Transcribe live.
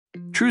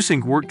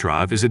TrueSync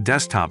WorkDrive is a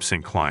desktop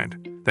sync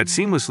client that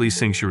seamlessly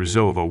syncs your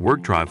Zoho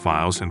WorkDrive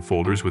files and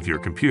folders with your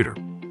computer.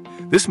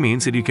 This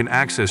means that you can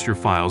access your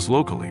files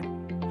locally.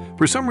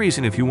 For some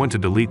reason, if you want to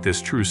delete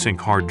this TrueSync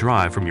hard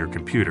drive from your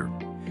computer,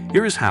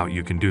 here is how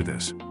you can do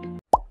this.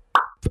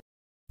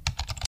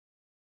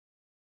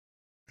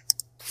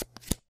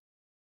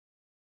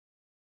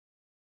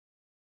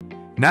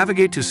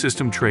 Navigate to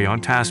System Tray on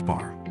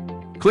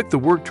taskbar. Click the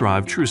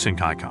WorkDrive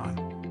TrueSync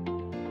icon.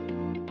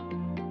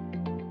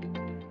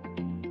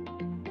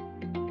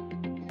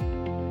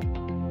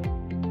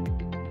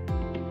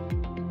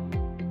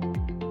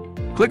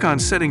 Click on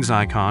Settings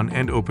icon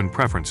and open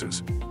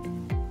Preferences.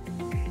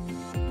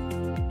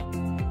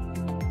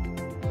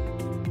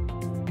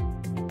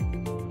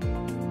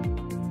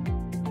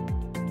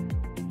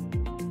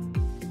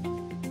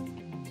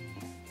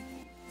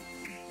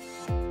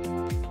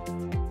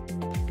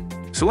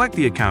 Select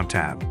the Account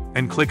tab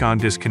and click on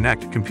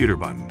Disconnect Computer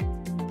button.